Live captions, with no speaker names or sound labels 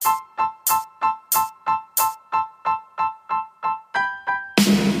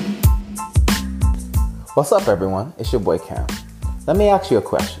What's up, everyone? It's your boy Cam. Let me ask you a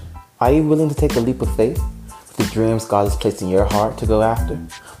question. Are you willing to take a leap of faith with the dreams God has placed in your heart to go after?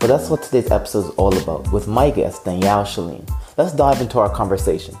 Well, that's what today's episode is all about with my guest, Danielle Shaleen. Let's dive into our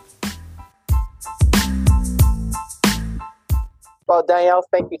conversation. Well, Danielle,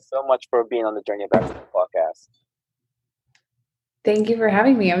 thank you so much for being on the Journey of Excellence podcast. Thank you for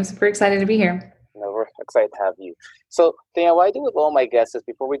having me. I'm super excited to be here. No, we're excited to have you. So, Danielle, what I do with all my guests is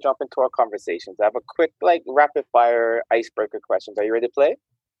before we jump into our conversations, I have a quick, rapid fire icebreaker questions. Are you ready to play?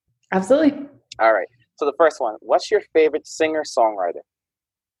 Absolutely. All right. So the first one, what's your favorite singer-songwriter?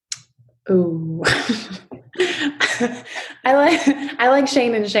 Ooh. I like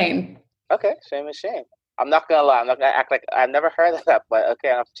Shane and Shane. Okay, Shane and Shane. I'm not gonna lie, I'm not gonna act like I've never heard of that, but okay,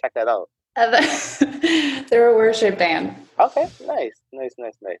 I'll have to check that out. They're a worship band. Okay, nice.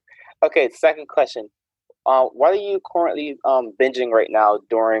 Okay, second question. What are you currently binging right now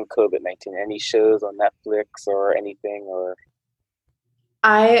during COVID-19? Any shows on Netflix or anything? Or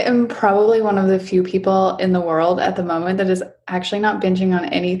I am probably one of the few people in the world at the moment that is actually not binging on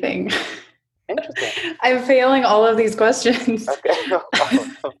anything. Interesting. I'm failing all of these questions. Okay, no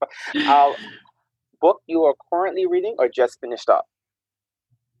problem. Book you are currently reading or just finished up?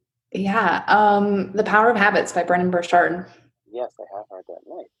 Yeah, The Power of Habits by Brendon Burchard. Yes, I have heard that.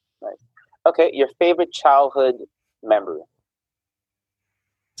 Nice. Okay, your favorite childhood memory?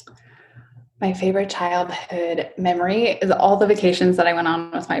 My favorite childhood memory is all the vacations that I went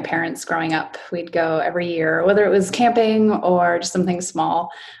on with my parents growing up. We'd go every year, whether it was camping or just something small,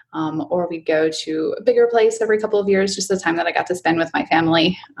 or we'd go to a bigger place every couple of years, just the time that I got to spend with my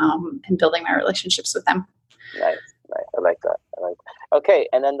family and building my relationships with them. Nice. I like that. Okay,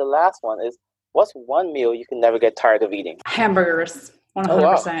 and then the last one is, what's one meal you can never get tired of eating? Hamburgers, 100%. Oh,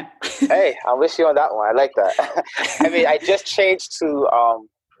 wow. Hey, I'm with you on that one. I like that. I mean, I just changed to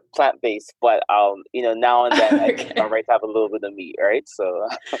plant-based, but now and then Okay. I'm right to have a little bit of meat, right? So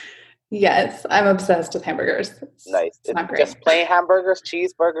yes, I'm obsessed with hamburgers. Nice. It's not great. Just plain hamburgers,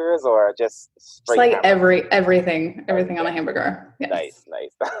 cheeseburgers, or just straight? It's like hamburgers? everything on a hamburger. Yes.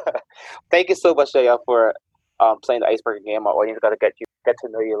 Nice. Thank you so much, Jaya, for playing the icebreaker game. Our audience got to get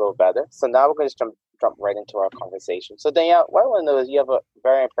to know you a little better. So now we're going to jump right into our conversation. So Danielle, what I want to know is you have a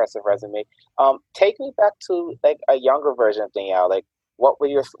very impressive resume. Take me back to like a younger version of Danielle. Like, what were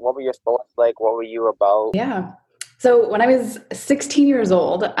your thoughts like? What were you about? Yeah. So when I was 16 years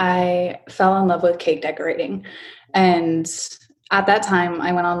old, I fell in love with cake decorating. And at that time,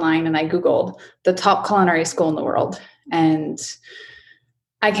 I went online and I Googled the top culinary school in the world. And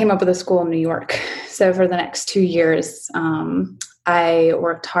I came up with a school in New York. So for the next 2 years, I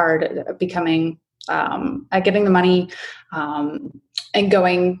worked hard at getting the money and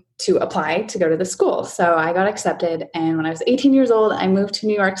going to apply to go to the school. So I got accepted. And when I was 18 years old, I moved to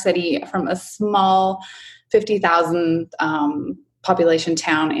New York City from a small 50,000 population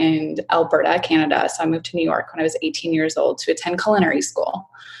town in Alberta, Canada. So I moved to New York when I was 18 years old to attend culinary school.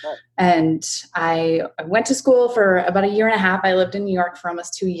 Right. And I went to school for about a year and a half. I lived in New York for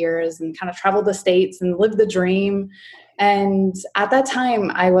almost 2 years and kind of traveled the States and lived the dream. And at that time,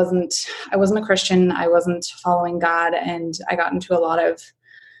 I wasn't a Christian. I wasn't following God. And I got into a lot of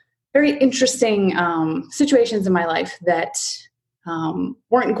very interesting situations in my life that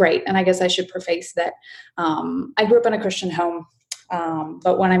weren't great. And I guess I should preface that I grew up in a Christian home.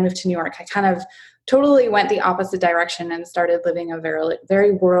 But when I moved to New York, I kind of totally went the opposite direction and started living a very,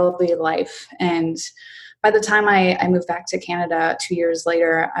 very worldly life. And by the time I moved back to Canada 2 years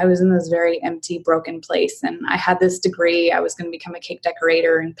later, I was in this very empty, broken place. And I had this degree. I was going to become a cake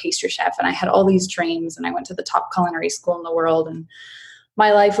decorator and pastry chef. And I had all these dreams. And I went to the top culinary school in the world. And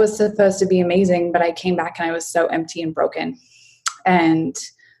my life was supposed to be amazing. But I came back and I was so empty and broken. And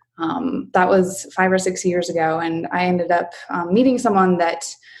that was 5 or 6 years ago. And I ended up meeting someone that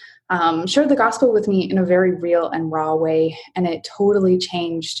shared the gospel with me in a very real and raw way. And it totally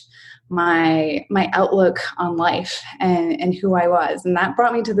changed my outlook on life and who I was. And that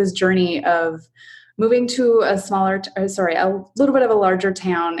brought me to this journey of moving to a little bit of a larger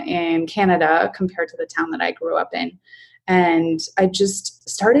town in Canada compared to the town that I grew up in. And I just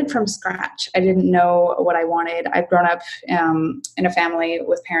started from scratch. I didn't know what I wanted. I've grown up in a family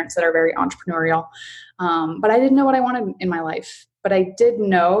with parents that are very entrepreneurial, but I didn't know what I wanted in my life. But I did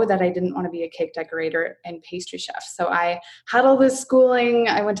know that I didn't want to be a cake decorator and pastry chef. So I had all this schooling.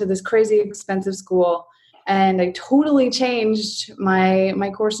 I went to this crazy expensive school, and I totally changed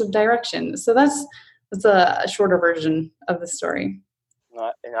my course of direction. So that's a shorter version of the story.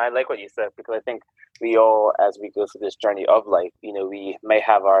 And I like what you said, because I think we all, as we go through this journey of life, we may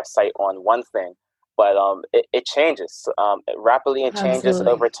have our sight on one thing, but it changes rapidly and changes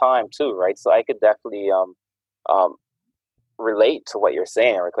Absolutely. over time too, right? So I could definitely um, relate to what you're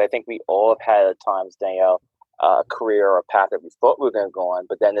saying, Eric. I think we all have had at times, Danielle, a career or a path that we thought we were going to go on,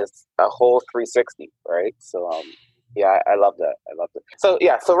 but then it's a whole 360, right? So, yeah, I love that. I love that. So,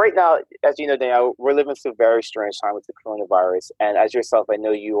 yeah, so right now, as you know, Danielle, we're living through a very strange time with the coronavirus. And as yourself, I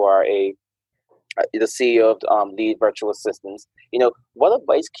know you are the CEO of Lead Virtual Assistants. What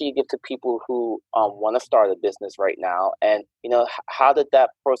advice can you give to people who want to start a business right now? And, how did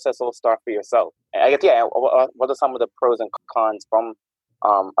that process all start for yourself? And I guess, yeah, what are some of the pros and cons from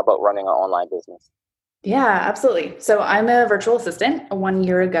about running an online business? Yeah, absolutely. So I'm a virtual assistant. 1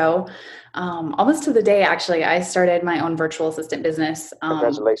 year ago, almost to the day, actually, I started my own virtual assistant business.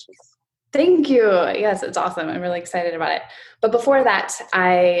 Congratulations. Thank you. Yes, it's awesome. I'm really excited about it. But before that,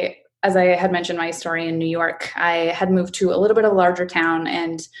 as I had mentioned my story in New York, I had moved to a little bit of a larger town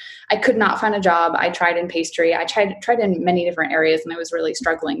and I could not find a job. I tried in pastry. I tried in many different areas and I was really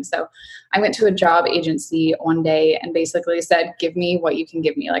struggling. So I went to a job agency one day and basically said, give me what you can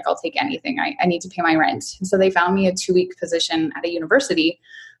give me. Like, I'll take anything. I need to pay my rent. And so they found me a 2-week position at a university,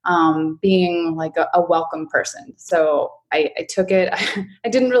 being like a welcome person. So I took it. I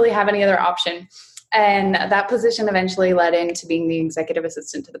didn't really have any other option. And that position eventually led into being the executive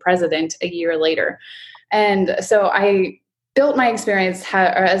assistant to the president a year later. And so I built my experience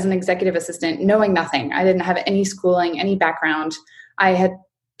as an executive assistant knowing nothing. I didn't have any schooling, any background. I had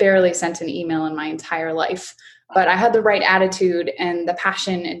barely sent an email in my entire life. But I had the right attitude and the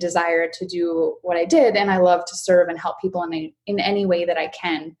passion and desire to do what I did. And I love to serve and help people in any way that I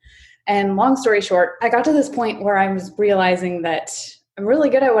can. And long story short, I got to this point where I was realizing that I'm really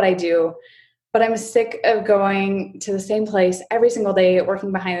good at what I do, but I'm sick of going to the same place every single day,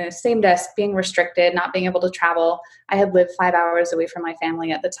 working behind the same desk, being restricted, not being able to travel. I had lived 5 hours away from my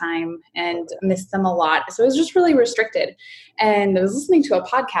family at the time and missed them a lot. So it was just really restricted. And I was listening to a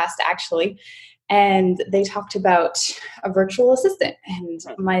podcast, actually, and they talked about a virtual assistant. And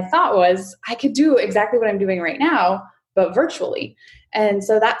my thought was, I could do exactly what I'm doing right now, but virtually. And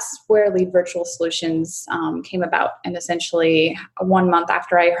so that's where Lead Virtual Solutions came about. And essentially 1 month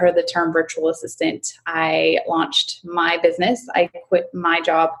after I heard the term virtual assistant, I launched my business. I quit my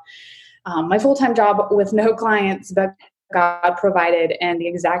job, my full-time job with no clients, but God provided. And the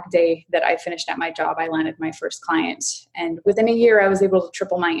exact day that I finished at my job, I landed my first client. And within a year, I was able to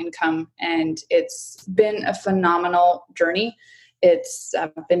triple my income. And it's been a phenomenal journey. It's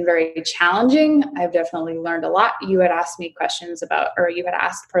been very challenging. I've definitely learned a lot. You had asked me questions about, or you had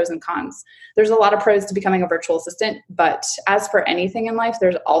asked pros and cons. There's a lot of pros to becoming a virtual assistant, but as for anything in life,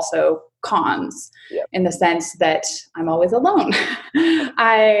 there's also cons. Yep. In the sense that I'm always alone.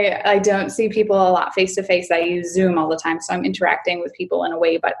 I don't see people a lot face to face. I use Zoom all the time, so I'm interacting with people in a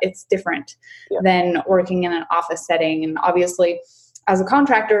way, but it's different than working in an office setting. And obviously, as a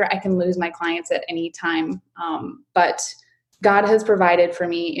contractor, I can lose my clients at any time, but God has provided for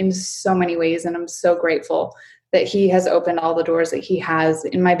me in so many ways, and I'm so grateful that He has opened all the doors that He has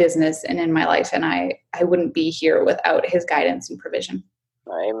in my business and in my life, and I wouldn't be here without His guidance and provision.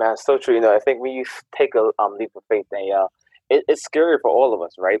 Amen. So true. I think when you take a leap of faith, it's scary for all of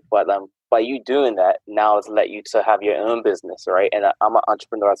us, right? But by you doing that, now it's let you to have your own business, right? And I'm an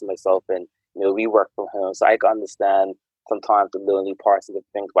entrepreneur as myself, and we work from home, so I can understand sometimes the lonely parts of the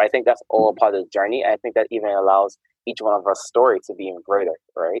things. But I think that's all part of the journey. And I think that even allows each one of our story to be even greater,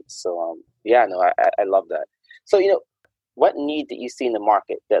 right? So I love that. So what need did you see in the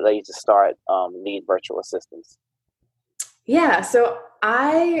market that led you to start Lead Virtual Assistants? Yeah, so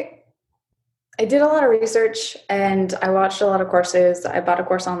I did a lot of research and I watched a lot of courses. I bought a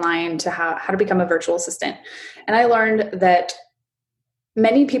course online to how to become a virtual assistant. And I learned that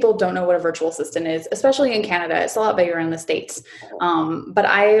many people don't know what a virtual assistant is, especially in Canada. It's a lot bigger in the States. But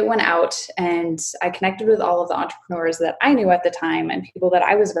I went out and I connected with all of the entrepreneurs that I knew at the time and people that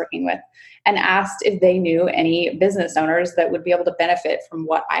I was working with and asked if they knew any business owners that would be able to benefit from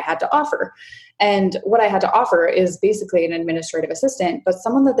what I had to offer. And what I had to offer is basically an administrative assistant, but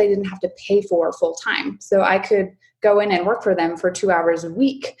someone that they didn't have to pay for full time. So I could go in and work for them for 2 hours a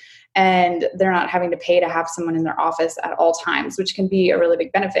week, and they're not having to pay to have someone in their office at all times, which can be a really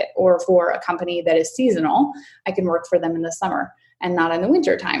big benefit. Or for a company that is seasonal, I can work for them in the summer and not in the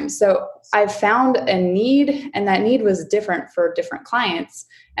winter time. So I found a need, and that need was different for different clients,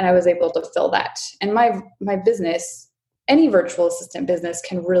 and I was able to fill that. And my business, any virtual assistant business,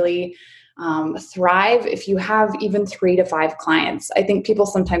 can really thrive if you have even 3 to 5 clients. I think people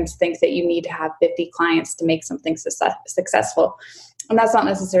sometimes think that you need to have 50 clients to make something successful. And that's not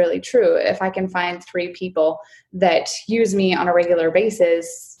necessarily true. If I can find 3 people that use me on a regular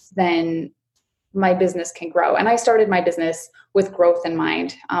basis, then my business can grow. And I started my business with growth in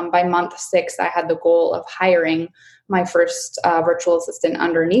mind. By month 6, I had the goal of hiring my first virtual assistant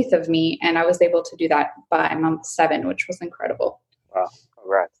underneath of me. And I was able to do that by month 7, which was incredible. Wow,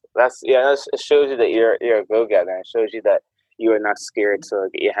 congrats. It shows you that you're a go-getter, and it shows you that you are not scared to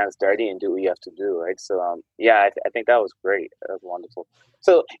get your hands dirty and do what you have to do, right? So, I think that was great. That was wonderful.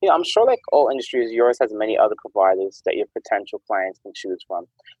 So, I'm sure like all industries, yours has many other providers that your potential clients can choose from.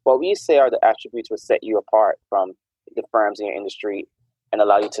 What would you say are the attributes that set you apart from the firms in your industry and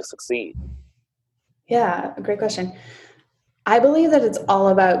allow you to succeed? Yeah, great question. I believe that it's all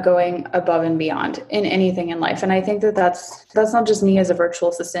about going above and beyond in anything in life. And I think that that's not just me as a virtual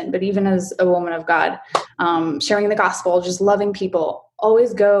assistant, but even as a woman of God, sharing the gospel, just loving people.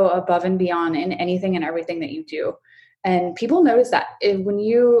 Always go above and beyond in anything and everything that you do. And people notice that when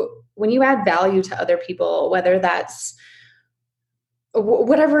you add value to other people, whether that's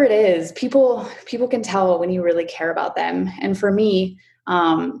whatever it is, people can tell when you really care about them. And for me,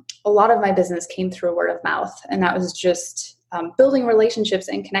 a lot of my business came through word of mouth, and that was just building relationships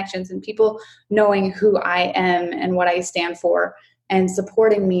and connections, and people knowing who I am and what I stand for, and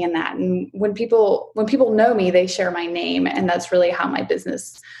supporting me in that. And when people know me, they share my name, and that's really how my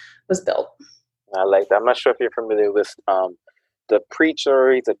business was built. I like that. I'm not sure if you're familiar with the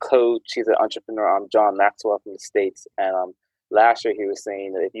preacher. He's a coach. He's an entrepreneur. John Maxwell from the States. And last year he was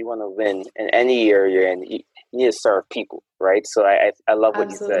saying that if you want to win in any year you're in, you need to serve people, right? So I love what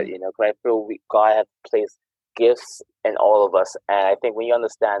Absolutely. you said, because I feel God has placed gifts in all of us. And I think when you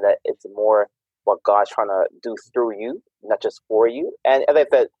understand that it's more what God's trying to do through you, not just for you. And as I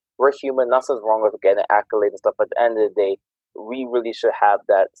said, we're human, nothing's wrong with getting accolades and stuff. But at the end of the day, we really should have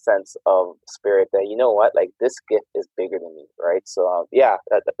that sense of spirit that, you know what, like this gift is bigger than me, right? So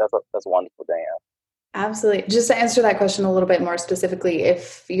that's wonderful, Danielle. Absolutely. Just to answer that question a little bit more specifically,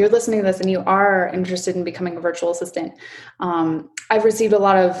 if you're listening to this and you are interested in becoming a virtual assistant, I've received a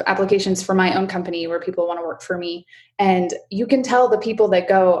lot of applications for my own company where people want to work for me. And you can tell the people that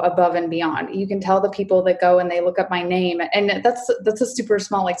go above and beyond. You can tell the people that go and they look up my name. And that's a super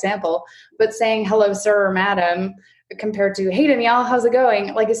small example, but saying hello, sir or madam, compared to, hey, Danielle, how's it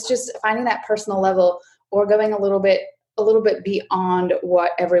going? Like, it's just finding that personal level, or going a little bit beyond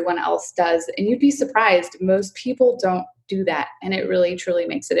what everyone else does. And you'd be surprised. Most people don't do that. And it really, truly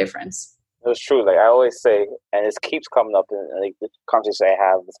makes a difference. It's true. Like I always say, and it keeps coming up in like the conversation I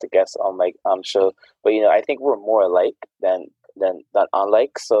have with the guests on my show. But I think we're more alike than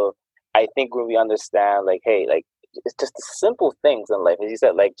unlike. So I think when we understand, like, hey, like it's just the simple things in life, as you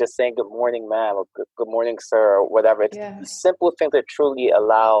said, like just saying good morning, ma'am, or good morning, sir, or whatever. It's the simple things that truly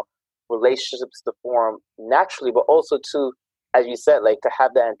allow relationships to form naturally, but also to, as you said, like to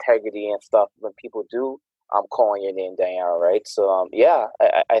have that integrity and stuff when people do calling your name, Danielle, right? So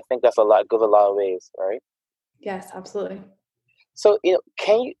I think that's goes a lot of ways, right? Yes, absolutely. So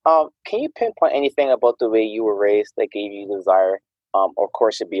can you pinpoint anything about the way you were raised that gave you the desire or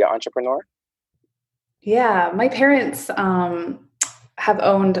course to be an entrepreneur? Yeah, my parents have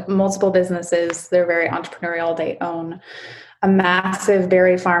owned multiple businesses. They're very entrepreneurial. They own a massive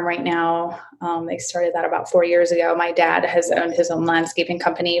berry farm right now. They started that about 4 years ago. My dad has owned his own landscaping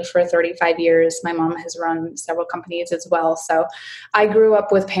company for 35 years. My mom has run several companies as well. So I grew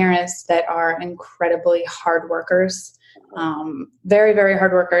up with parents that are incredibly hard workers, very, very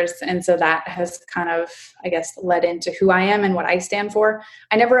hard workers. And so that has kind of, I guess, led into who I am and what I stand for.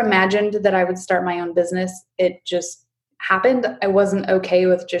 I never imagined that I would start my own business. It just happened. I wasn't okay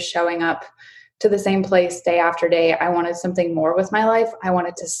with just showing up to the same place day after day. I wanted something more with my life. I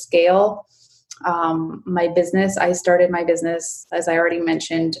wanted to scale my business. I started my business, as I already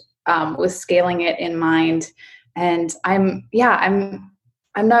mentioned, with scaling it in mind. And I'm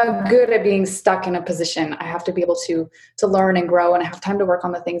not good at being stuck in a position. I have to be able to learn and grow, and I have time to work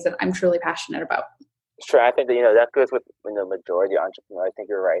on the things that I'm truly passionate about. Sure, I think that that goes with the majority of entrepreneurs. I think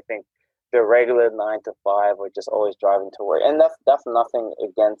you're right. I think the regular 9 to 5 or just always driving to work, and that's nothing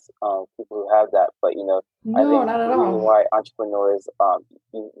against people who have that. But No, I think not at the reason all. why entrepreneurs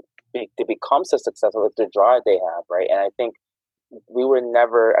to become so successful is the drive they have, right? And I think we were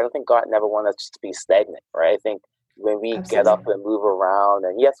never. I don't think God never wanted us to be stagnant, right? I think when we get up Absolutely. and move around,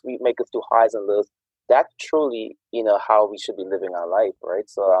 and yes, we make it through highs and lows. That's truly, how we should be living our life, right?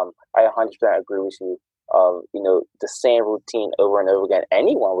 So, I 100% agree with you. Of the same routine over and over again,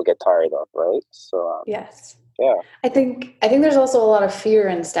 anyone would get tired of, right? So, Yes. yeah, I think there's also a lot of fear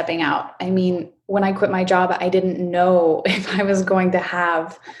in stepping out. I mean, when I quit my job, I didn't know if I was going to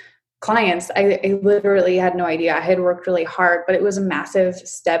have clients, I literally had no idea. I had worked really hard, but it was a massive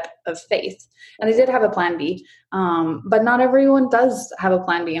step of faith. And I did have a plan B, but not everyone does have a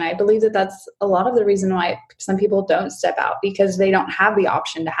plan B. And I believe that that's a lot of the reason why some people don't step out, because they don't have the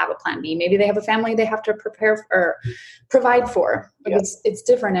option to have a plan B. Maybe they have a family they have to prepare for, or provide for. Like it's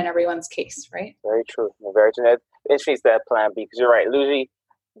different in everyone's case, right? Very true. Very true. It means that plan B, because you're right. Usually,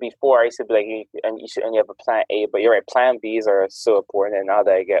 before I used to be like, you have a plan A, but you're right. Plan Bs are so important. And now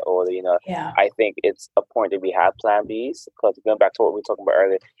that I get older, I think it's a point that we have plan Bs, because going back to what we were talking about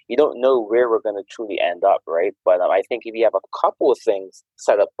earlier, you don't know where we're going to truly end up, right? But I think if you have a couple of things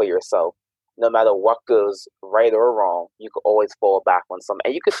set up for yourself, no matter what goes right or wrong, you could always fall back on something,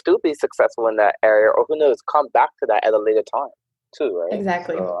 and you could still be successful in that area, or who knows, come back to that at a later time too, right?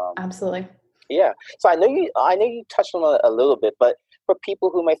 Exactly. So, absolutely. Yeah. So I know you touched on it a little bit, but for people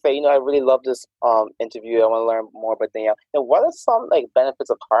who might say, I really love this interview, I want to learn more about Danielle, what are some benefits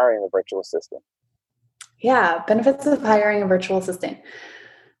of hiring a virtual assistant? Yeah, benefits of hiring a virtual assistant.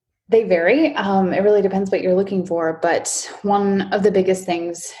 They vary. It really depends what you're looking for. But one of the biggest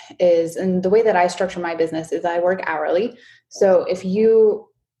things is, and the way that I structure my business is I work hourly. So if you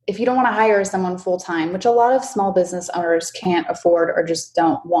don't want to hire someone full-time, which a lot of small business owners can't afford or just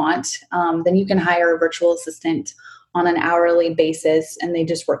don't want, then you can hire a virtual assistant on an hourly basis, and they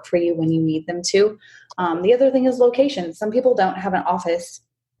just work for you when you need them to. The other thing is location. Some people don't have an office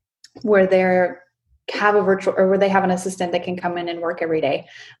where they have a virtual, or where they have an assistant that can come in and work every day.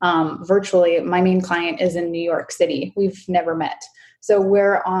 Virtually, my main client is in New York City. We've never met. So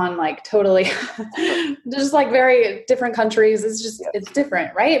we're on totally just very different countries. It's just, it's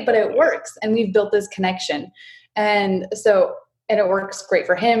different, right? But it works. And we've built this connection. And it works great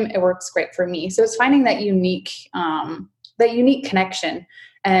for him. It works great for me. So it's finding that unique connection,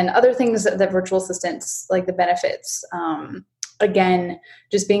 and other things that virtual assistants, like the benefits. Again,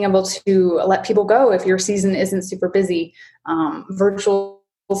 just being able to let people go if your season isn't super busy. Virtual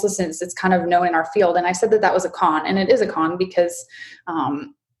assistants, it's kind of known in our field. And I said that was a con, and it is a con, because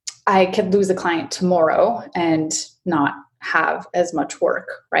I could lose a client tomorrow and not have as much work,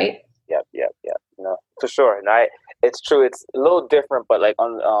 right? Yep. No, for sure. And it's true. It's a little different, but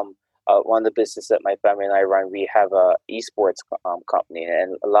on one of the businesses that my family and I run, we have a esports company,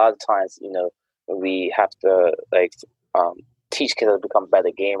 and a lot of times, we have to teach kids to become better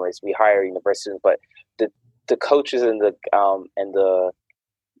gamers. We hire universities, but the coaches and the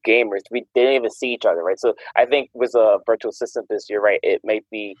gamers, they didn't even see each other, right? So I think with a virtual assistant business, you're right. It may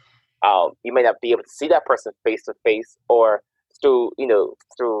be you may not be able to see that person face to face, or through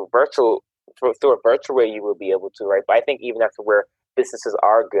a virtual way you will be able to, right? But I think even that's where businesses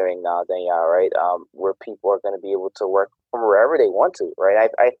are going now, Danielle, right? Where people are going to be able to work from wherever they want to, right?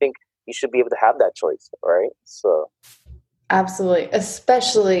 I think you should be able to have that choice, right? So. Absolutely.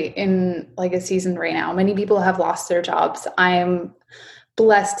 Especially in a season right now. Many people have lost their jobs. I'm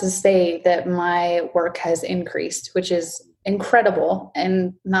blessed to say that my work has increased, which is incredible.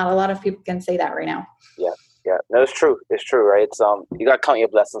 And not a lot of people can say that right now. Yeah. No, it's true. It's true, right? It's you got to count your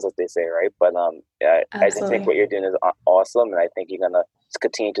blessings, as they say, right? But I just think what you're doing is awesome, and I think you're gonna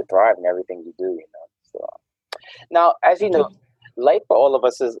continue to thrive in everything you do. So now, as you know, life for all of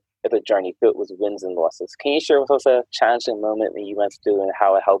us is a journey filled with wins and losses. Can you share with us a challenging moment that you went through and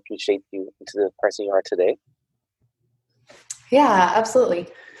how it helped you shape you into the person you are today? Yeah, absolutely.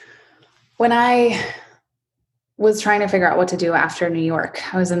 When I was trying to figure out what to do after New York,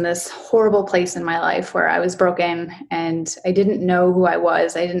 I was in this horrible place in my life where I was broken and I didn't know who I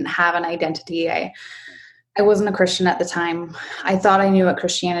was. I didn't have an identity. I wasn't a Christian at the time. I thought I knew what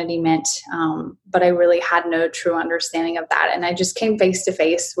Christianity meant, but I really had no true understanding of that. And I just came face to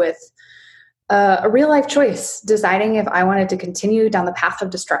face with a real life choice, deciding if I wanted to continue down the path of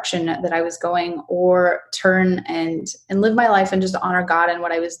destruction that I was going, or turn and live my life and just honor God and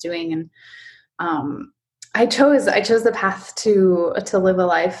what I was doing. And I chose the path to live a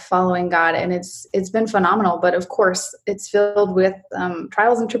life following God, and it's been phenomenal. But of course, it's filled with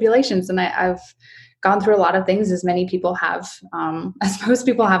trials and tribulations, and I've gone through a lot of things, as many people have, as most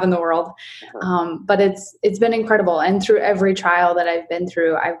people have in the world. But it's been incredible. And through every trial that I've been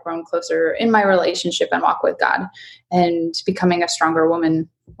through, I've grown closer in my relationship and walk with God, and becoming a stronger woman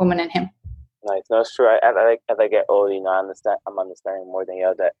in Him. Nice. No, it's true. As I get older, I'm understanding more than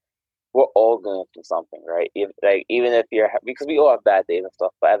that we're all going through something, right? Even if because we all have bad days and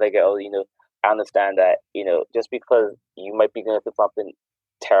stuff. But as I get older, I understand that just because you might be going through something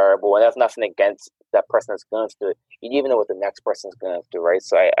terrible, and that's nothing against that person that's going through it, you don't even know what the next person's going through, right?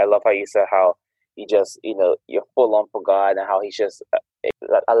 So I love how you said how you just you're full on for God, and how He's just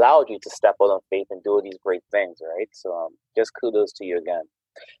allowed you to step out on faith and do all these great things, right? So just kudos to you again.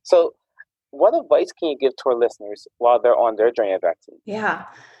 So, what advice can you give to our listeners while they're on their journey of excellence? Yeah.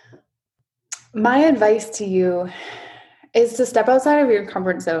 My advice to you is to step outside of your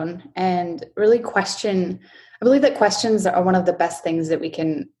comfort zone and really question. I believe that questions are one of the best things that we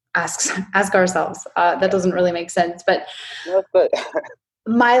can ask ourselves. That doesn't really make sense, but That's good.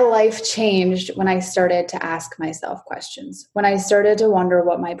 my life changed when I started to ask myself questions, when I started to wonder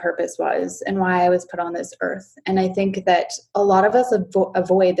what my purpose was and why I was put on this earth. And I think that a lot of us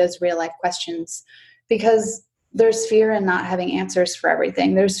avoid those real life questions because there's fear in not having answers for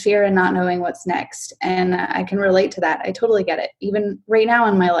everything. There's fear in not knowing what's next. And I can relate to that. I totally get it. Even right now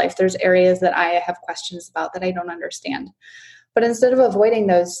in my life, there's areas that I have questions about that I don't understand. But instead of avoiding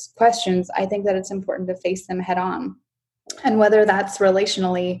those questions, I think that it's important to face them head on. And whether that's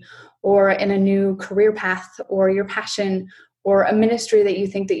relationally or in a new career path or your passion or a ministry that you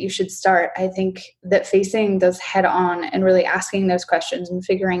think that you should start, I think that facing those head on and really asking those questions and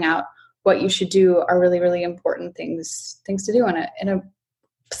figuring out what you should do are really, really important things to do in a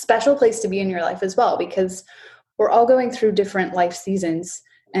special place to be in your life as well, because we're all going through different life seasons.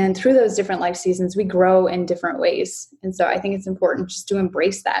 And through those different life seasons, we grow in different ways. And so I think it's important just to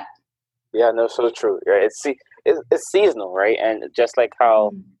embrace that. Yeah, no, so true. Right? It's seasonal, right? And just like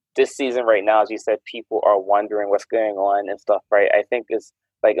how this season right now, as you said, people are wondering what's going on and stuff, right? I think it's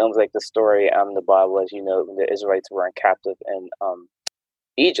like almost like the story in the Bible, as you know, when the Israelites were in captive in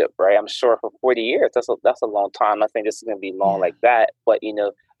Egypt, right? I'm sure for 40 years, that's a long time. I think this is going to be long like that. But,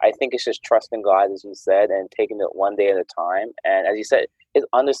 I think it's just trusting God, as you said, and taking it one day at a time. And as you said, it's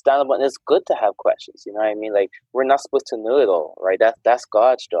understandable and it's good to have questions. You know what I mean? Like, we're not supposed to know it all, right? That's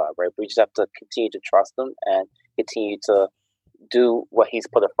God's job, right? We just have to continue to trust Him and continue to do what He's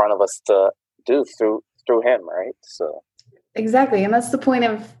put in front of us to do through Him, right? So exactly. And that's the point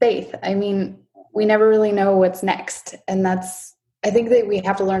of faith. I mean, we never really know what's next. And I think that we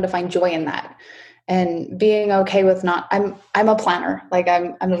have to learn to find joy in that. And being okay with I'm a planner. Like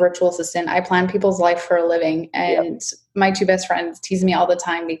I'm a virtual assistant. I plan people's life for a living. And my two best friends tease me all the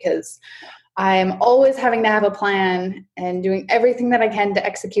time because I'm always having to have a plan and doing everything that I can to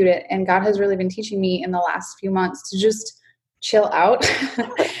execute it. And God has really been teaching me in the last few months to just chill out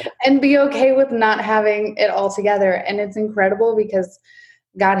and be okay with not having it all together. And it's incredible because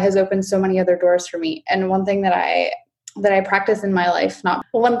God has opened so many other doors for me. And one thing that I practice in my life,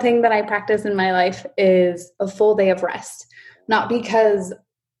 is a full day of rest. Not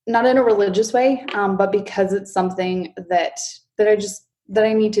in a religious way, but because it's something that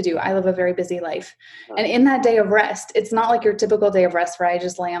I need to do. I live a very busy life. And in that day of rest, it's not like your typical day of rest where I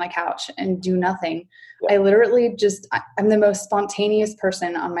just lay on a couch and do nothing. I literally I'm the most spontaneous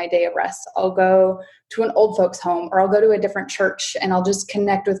person on my day of rest. I'll go to an old folks home, or I'll go to a different church and I'll just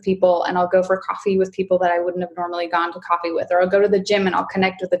connect with people, and I'll go for coffee with people that I wouldn't have normally gone to coffee with, or I'll go to the gym and I'll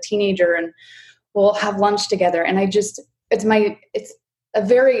connect with a teenager and we'll have lunch together. And it's a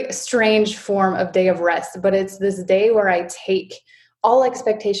very strange form of day of rest, but it's this day where I take all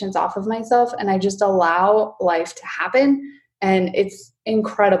expectations off of myself and I just allow life to happen. And it's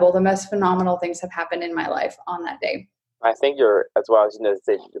incredible. The most phenomenal things have happened in my life on that day. I think as well as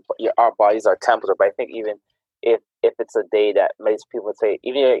our bodies are temples, but I think even if it's a day that most people say,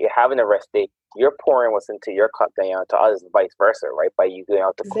 even if you're having a rest day, you're pouring what's into your cup down to others, and vice versa, right? By you going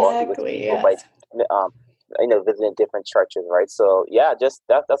out to coffee with people, by visiting different churches, right? So yeah, just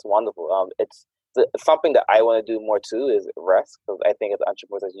that's wonderful. It's something that I want to do more too is rest, because I think as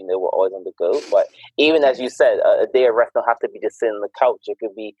entrepreneurs, as you know, we're always on the go. But even as you said, a day of rest don't have to be just sitting on the couch. It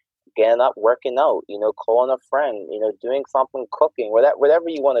could be getting up, working out, calling a friend, doing something, cooking, whatever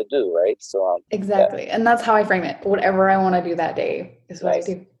you want to do, right? So exactly, and that's how I frame it. Whatever I want to do that day is what I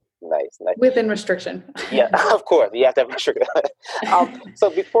do. Nice. Within restriction. Yeah, of course, you have to have restriction. So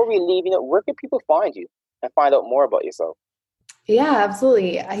before we leave, where can people find you and find out more about yourself? Yeah,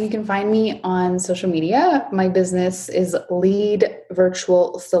 absolutely. You can find me on social media. My business is Lead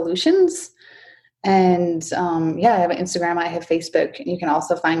Virtual Solutions. And I have an Instagram. I have Facebook. You can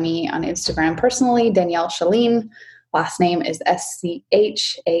also find me on Instagram personally, Danielle Shalin. Last name is Schalin.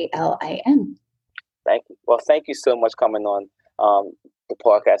 Thank you. Well, thank you so much coming on the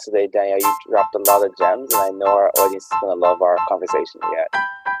podcast today, Danielle. You dropped a lot of gems, and I know our audience is going to love our conversation.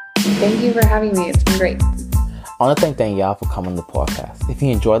 Thank you for having me. It's been great. I want to thank Danielle for coming on the podcast. If you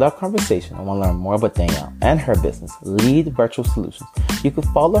enjoyed our conversation and want to learn more about Danielle and her business, Lead Virtual Solutions, you can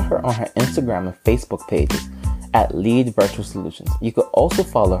follow her on her Instagram and Facebook pages at Lead Virtual Solutions. You could also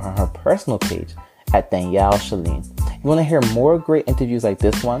follow her on her personal page at Danielle Shalin. If you want to hear more great interviews like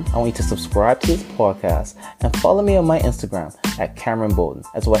this one, I want you to subscribe to this podcast and follow me on my Instagram at Cameron Bolden,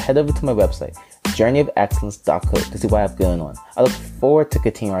 as well head over to my website, journeyofexcellence.co to see what I have going on. I look forward to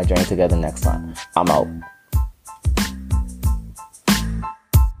continuing our journey together next time. I'm out.